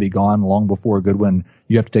he's going to be gone long before Goodwin.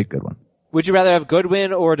 You have to take Goodwin. Would you rather have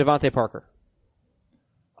Goodwin or Devontae Parker?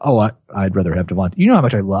 Oh, I'd rather have Devontae. You know how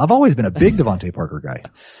much I've always been a big Devontae Parker guy.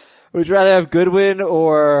 Would you rather have Goodwin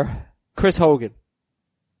or Chris Hogan?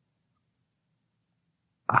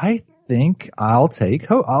 I think I'll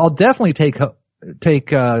definitely take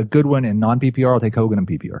Goodwin in non-PPR. I'll take Hogan in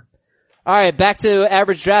PPR. Alright, back to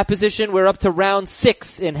average draft position. We're up to round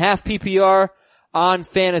 6 in half PPR on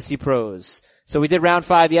Fantasy Pros. So we did round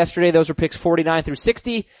 5 yesterday. Those were picks 49 through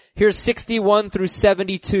 60. Here's 61 through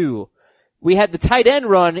 72. We had the tight end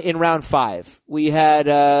run in round 5. We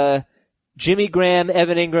had, Jimmy Graham,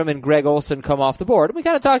 Evan Ingram, and Greg Olsen come off the board. We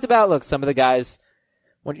kind of talked about, look, some of the guys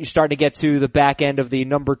when you start to get to the back end of the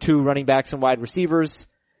number 2 running backs and wide receivers.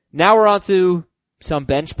 Now we're on to some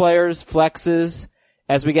bench players, flexes,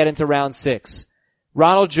 as we get into round 6.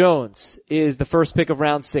 Ronald Jones is the first pick of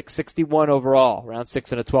round 6, 61 overall, round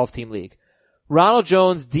 6 in a 12-team league. Ronald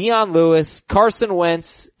Jones, Dion Lewis, Carson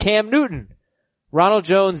Wentz, Cam Newton. Ronald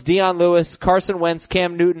Jones, Dion Lewis, Carson Wentz,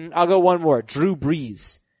 Cam Newton. I'll go one more, Drew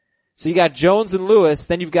Brees. So you got Jones and Lewis,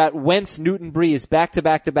 then you've got Wentz, Newton, Brees, back to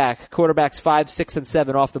back to back. Quarterbacks 5, 6, and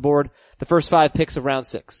 7 off the board. The first 5 picks of round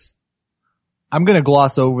 6. I'm going to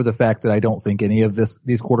gloss over the fact that I don't think any of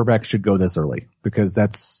these quarterbacks should go this early, because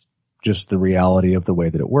that's just the reality of the way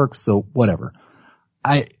that it works. So whatever.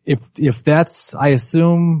 I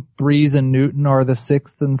assume Brees and Newton are the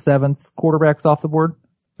 6th and 7th quarterbacks off the board.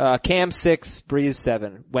 Cam 6, Brees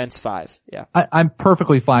 7, Wentz 5. Yeah. I'm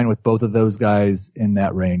perfectly fine with both of those guys in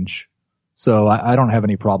that range. So I don't have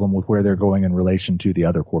any problem with where they're going in relation to the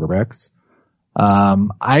other quarterbacks.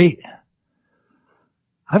 I've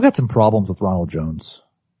got some problems with Ronald Jones.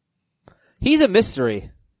 He's a mystery,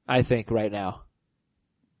 I think, right now.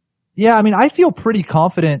 Yeah, I mean, I feel pretty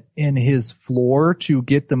confident in his floor to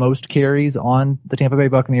get the most carries on the Tampa Bay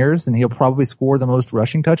Buccaneers, and he'll probably score the most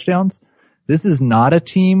rushing touchdowns. This is not a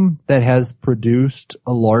team that has produced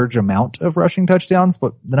a large amount of rushing touchdowns,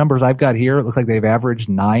 but the numbers I've got here, it looks like they've averaged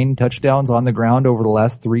 9 touchdowns on the ground over the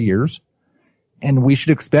last 3 years. And we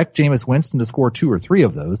should expect Jameis Winston to score 2 or 3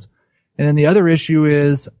 of those. And then the other issue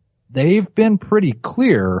is they've been pretty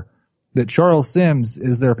clear that Charles Sims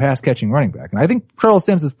is their pass-catching running back. And I think Charles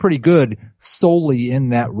Sims is pretty good solely in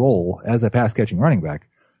that role as a pass-catching running back.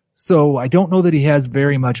 So I don't know that he has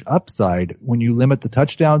very much upside when you limit the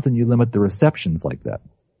touchdowns and you limit the receptions like that.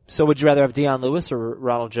 So would you rather have Dion Lewis or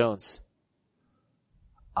Ronald Jones?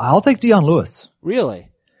 I'll take Dion Lewis.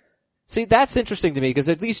 Really? See, that's interesting to me because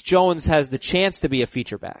at least Jones has the chance to be a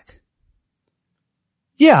feature back.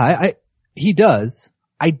 Yeah, he does.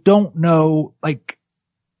 I don't know,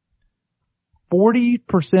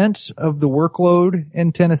 40% of the workload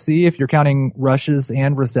in Tennessee, if you're counting rushes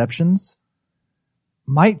and receptions,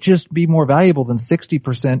 might just be more valuable than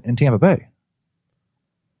 60% in Tampa Bay.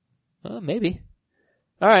 Maybe.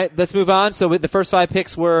 All right, let's move on. So with the first 5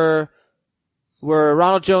 picks were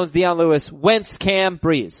Ronald Jones, Dion Lewis, Wentz, Cam,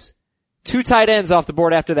 Brees. 2 tight ends off the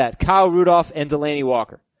board after that, Kyle Rudolph and Delaney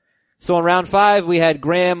Walker. So in round 5, we had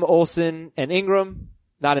Graham, Olsen, and Ingram.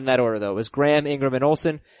 Not in that order though. It was Graham, Ingram, and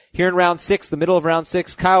Olsen. Here in round 6, the middle of round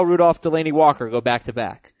 6, Kyle Rudolph, Delaney Walker go back to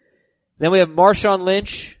back. Then we have Marshawn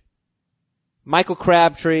Lynch, Michael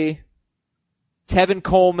Crabtree, Tevin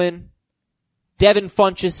Coleman, Devin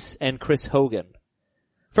Funchess, and Chris Hogan.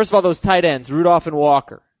 First of all, those tight ends, Rudolph and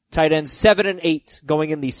Walker. Tight ends 7 and 8 going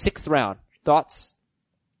in the 6th round. Thoughts?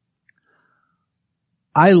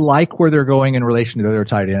 I like where they're going in relation to the other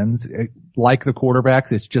tight ends. Like the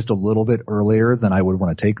quarterbacks, it's just a little bit earlier than I would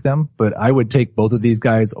want to take them, but I would take both of these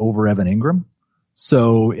guys over Evan Ingram.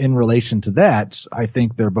 So in relation to that, I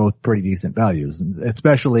think they're both pretty decent values,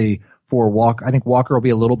 especially for Walker. I think Walker will be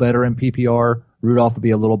a little better in PPR. Rudolph will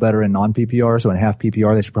be a little better in non-PPR. So in half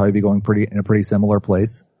PPR, they should probably be going in a pretty similar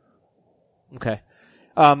place. Okay.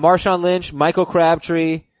 Marshawn Lynch, Michael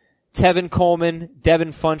Crabtree, Tevin Coleman, Devin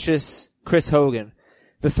Funchess, Chris Hogan.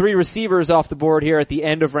 The 3 receivers off the board here at the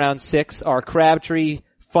end of round 6 are Crabtree,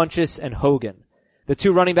 Funchess, and Hogan. The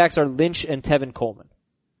 2 running backs are Lynch and Tevin Coleman.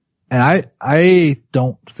 And I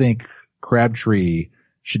don't think Crabtree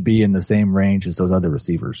should be in the same range as those other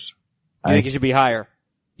receivers. I think he should be higher.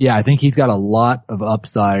 Yeah, I think he's got a lot of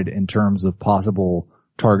upside in terms of possible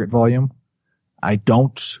target volume. I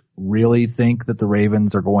don't really think that the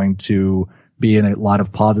Ravens are going to be in a lot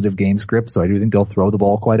of positive game scripts, so I do think they'll throw the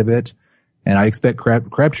ball quite a bit. And I expect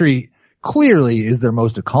Crabtree clearly is their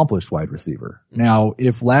most accomplished wide receiver. Now,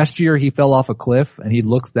 if last year he fell off a cliff and he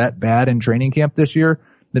looks that bad in training camp this year,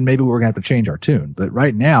 then maybe we're going to have to change our tune. But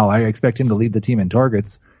right now, I expect him to lead the team in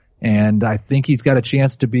targets, and I think he's got a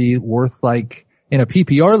chance to be worth, in a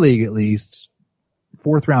PPR league at least,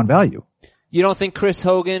 4th round value. You don't think Chris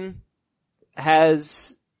Hogan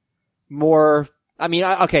has more,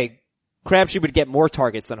 okay, Crabtree would get more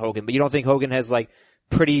targets than Hogan, but you don't think Hogan has,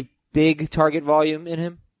 pretty big target volume in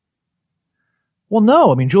him? Well,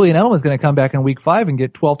 no. Julian Edelman's going to come back in week 5 and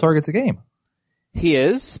get 12 targets a game. He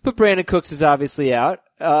is, but Brandon Cooks is obviously out.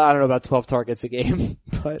 I don't know about 12 targets a game,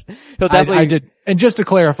 but he'll definitely. I did. And just to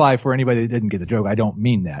clarify for anybody that didn't get the joke, I don't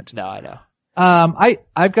mean that. No, I know.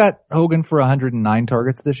 I've got Hogan for 109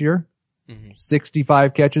 targets this year.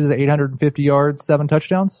 65 catches, 850 yards, 7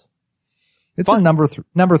 touchdowns. It's a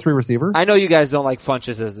number 3 receiver. I know you guys don't like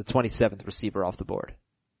Funchess as the 27th receiver off the board.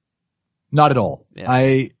 Not at all.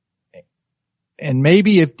 Yeah. And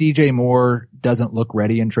maybe if DJ Moore doesn't look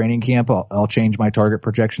ready in training camp, I'll change my target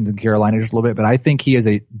projections in Carolina just a little bit, but I think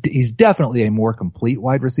he's definitely a more complete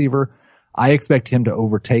wide receiver. I expect him to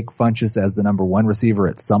overtake Funchess as the number 1 receiver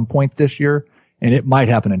at some point this year, and it might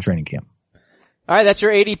happen in training camp. All right, that's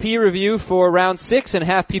your ADP review for round 6 and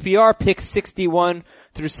half PPR, picks 61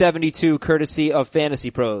 through 72, courtesy of Fantasy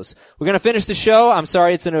Pros. We're going to finish the show. I'm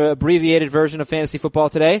sorry, it's an abbreviated version of fantasy football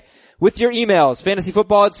today. With your emails,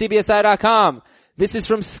 fantasyfootball@cbsi.com. This is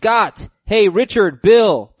from Scott. Hey, Richard,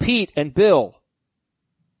 Bill, Pete, and Bill.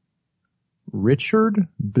 Richard,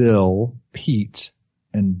 Bill, Pete,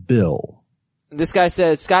 and Bill. This guy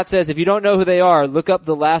says, Scott says, if you don't know who they are, look up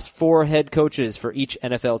the last 4 head coaches for each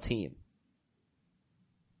NFL team.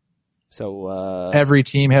 So, every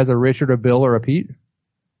team has a Richard, a Bill, or a Pete?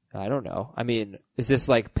 I don't know. I mean, is this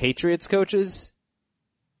like Patriots coaches?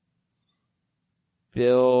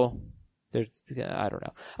 Bill, I don't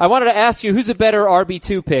know. I wanted to ask you, who's a better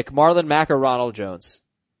RB2 pick, Marlon Mack or Ronald Jones?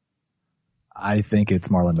 I think it's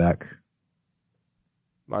Marlon Mack.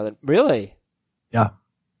 Marlon, really? Yeah.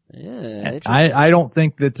 Yeah. I don't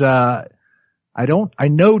think that, I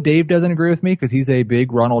know Dave doesn't agree with me because he's a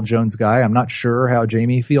big Ronald Jones guy. I'm not sure how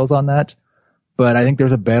Jamie feels on that, but I think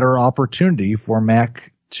there's a better opportunity for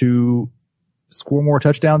Mack to score more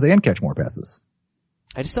touchdowns and catch more passes.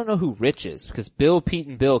 I just don't know who Rich is because Bill, Pete,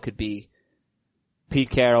 and Bill could be Pete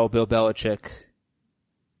Carroll, Bill Belichick,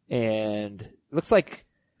 and it looks like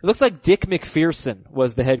Dick McPherson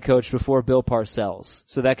was the head coach before Bill Parcells,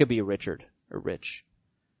 so that could be Richard or Rich.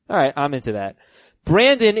 All right, I'm into that.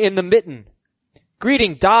 Brandon in the mitten.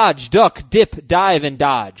 Greeting, dodge, duck, dip, dive, and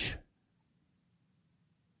dodge.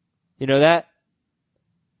 You know that?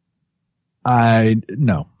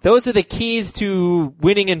 No. Those are the keys to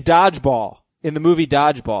winning in dodgeball, in the movie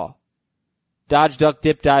Dodgeball. Dodge, duck,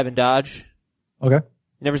 dip, dive, and dodge. Okay.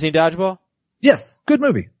 You never seen Dodgeball? Yes. Good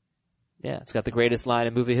movie. Yeah, it's got the greatest line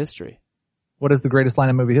in movie history. What is the greatest line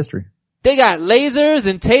in movie history? They got lasers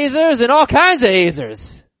and tasers and all kinds of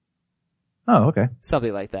asers. Oh, okay.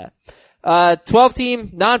 Something like that. 12 team,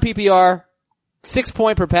 non-PPR, 6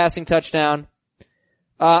 point per passing touchdown.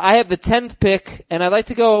 I have the 10th pick and I'd like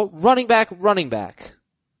to go running back.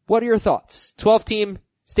 What are your thoughts? 12 team,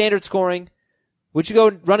 standard scoring. Would you go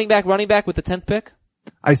running back with the 10th pick?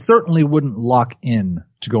 I certainly wouldn't lock in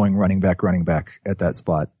to going running back at that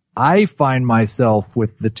spot. I find myself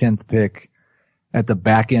with the 10th pick at the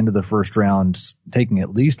back end of the first round taking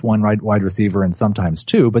at least one wide receiver and sometimes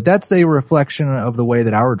 2, but that's a reflection of the way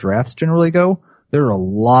that our drafts generally go. There are a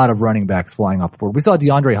lot of running backs flying off the board. We saw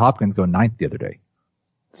DeAndre Hopkins go 9th the other day.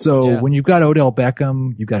 So when you've got Odell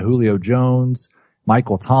Beckham, you've got Julio Jones,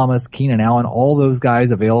 Michael Thomas, Keenan Allen, all those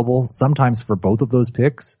guys available, sometimes for both of those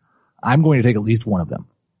picks, I'm going to take at least one of them.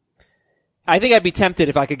 I think I'd be tempted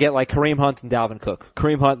if I could get like Kareem Hunt and Dalvin Cook.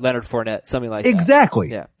 Kareem Hunt, Leonard Fournette, something like that.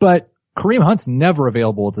 Exactly. Yeah. But Kareem Hunt's never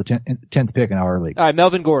available at the 10th pick in our league. All right,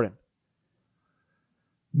 Melvin Gordon.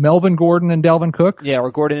 Melvin Gordon and Dalvin Cook? Yeah,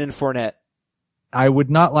 or Gordon and Fournette. I would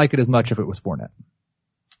not like it as much if it was Fournette.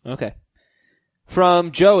 Okay.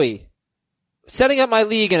 From Joey. Setting up my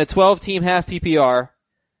league in a 12-team half PPR.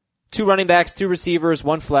 2 running backs, 2 receivers,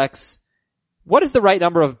 1 flex. What is the right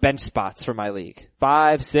number of bench spots for my league?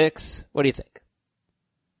 5, 6? What do you think?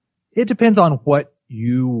 It depends on what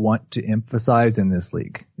you want to emphasize in this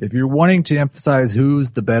league. If you're wanting to emphasize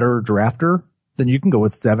who's the better drafter, then you can go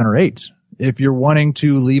with 7 or 8. If you're wanting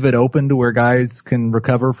to leave it open to where guys can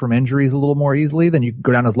recover from injuries a little more easily, then you can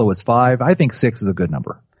go down as low as 5. I think 6 is a good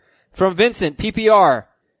number. From Vincent, PPR.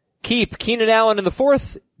 Keep Keenan Allen in the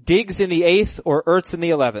 4th, Diggs in the 8th, or Ertz in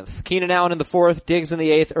the 11th. Keenan Allen in the 4th, Diggs in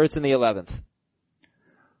the 8th, Ertz in the 11th.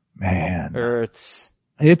 Man. Ertz.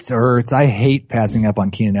 It's Ertz. I hate passing up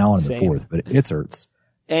on Keenan Allen in the 4th, but it's Ertz.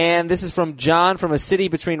 And this is from John from a city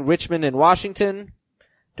between Richmond and Washington.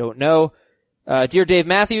 Don't know. Dear Dave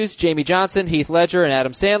Matthews, Jamie Johnson, Heath Ledger, and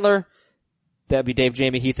Adam Sandler. That'd be Dave,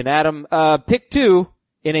 Jamie, Heath, and Adam. Pick 2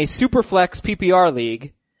 in a Superflex PPR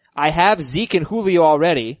league. I have Zeke and Julio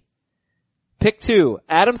already. Pick 2,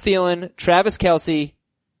 Adam Thielen, Travis Kelce,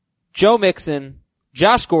 Joe Mixon,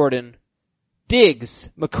 Josh Gordon,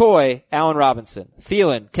 Diggs, McCoy, Allen Robinson.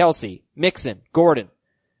 Thielen, Kelce, Mixon, Gordon,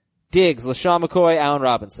 Diggs, LaShawn McCoy, Allen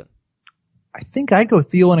Robinson. I think I'd go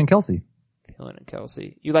Thielen and Kelce. Thielen and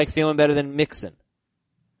Kelce. You like Thielen better than Mixon?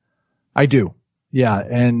 I do. Yeah,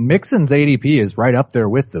 and Mixon's ADP is right up there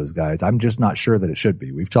with those guys. I'm just not sure that it should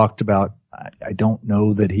be. We've talked about, I don't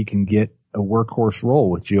know that he can get a workhorse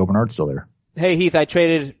role with Gio Bernard still there. Hey Heath, I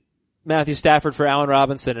traded Matthew Stafford for Allen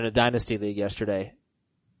Robinson in a dynasty league yesterday.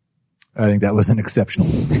 I think that was an exceptional.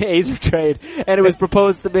 Aizer trade, and it was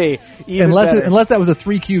proposed to me. Unless that was a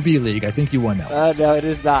 3 QB league, I think you won that one. No, it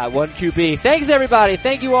is not. 1 QB. Thanks everybody.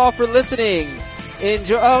 Thank you all for listening.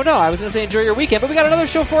 Enjoy your weekend, but we got another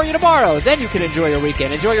show for you tomorrow. Then you can enjoy your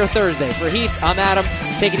weekend. Enjoy your Thursday. For Heath, I'm Adam.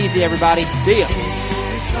 Take it easy everybody. See ya.